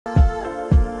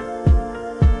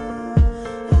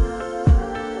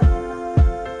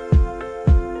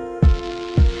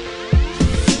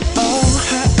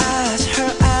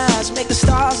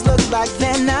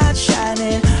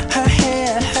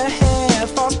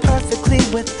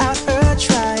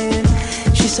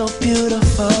so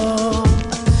beautiful,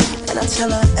 and I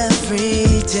tell her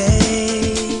every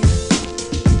day.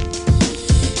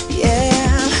 Yeah,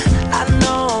 I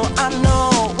know,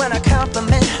 when I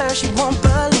compliment her, she won't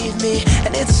believe me.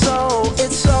 And it's so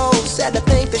sad to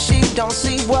think that she don't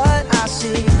see what I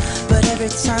see. But every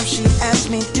time she asks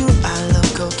me, do I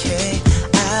look okay,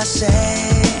 I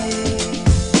say,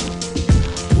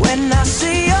 when I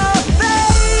see your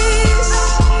face,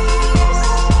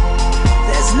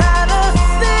 there's not a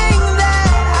thing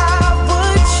that I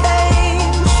would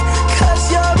change, 'cause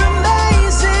you're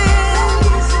amazing,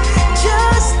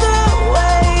 just the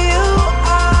way you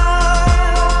are.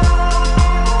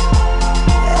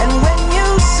 And when you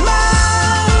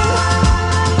smile,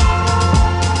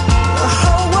 the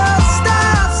whole world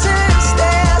stops and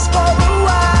stares for a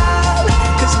while,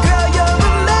 'cause girl, you're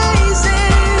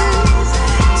amazing,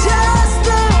 just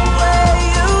the way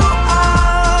you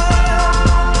are.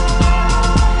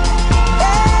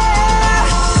 Yeah.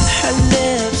 Her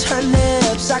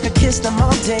lips, I could kiss them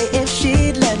all day if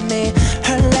she'd let me.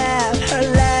 Her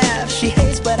laugh, she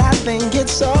hates but I think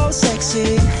it's so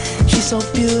sexy. She's so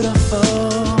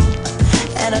beautiful,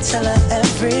 and I tell her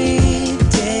every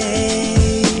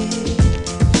day.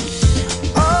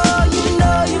 Oh, you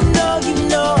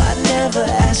know, I never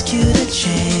ask you to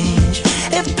change.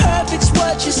 If perfect's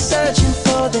what you're searching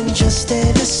for, then just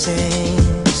stay the same.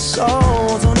 So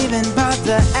don't even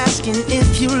bother asking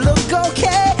if you look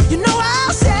okay.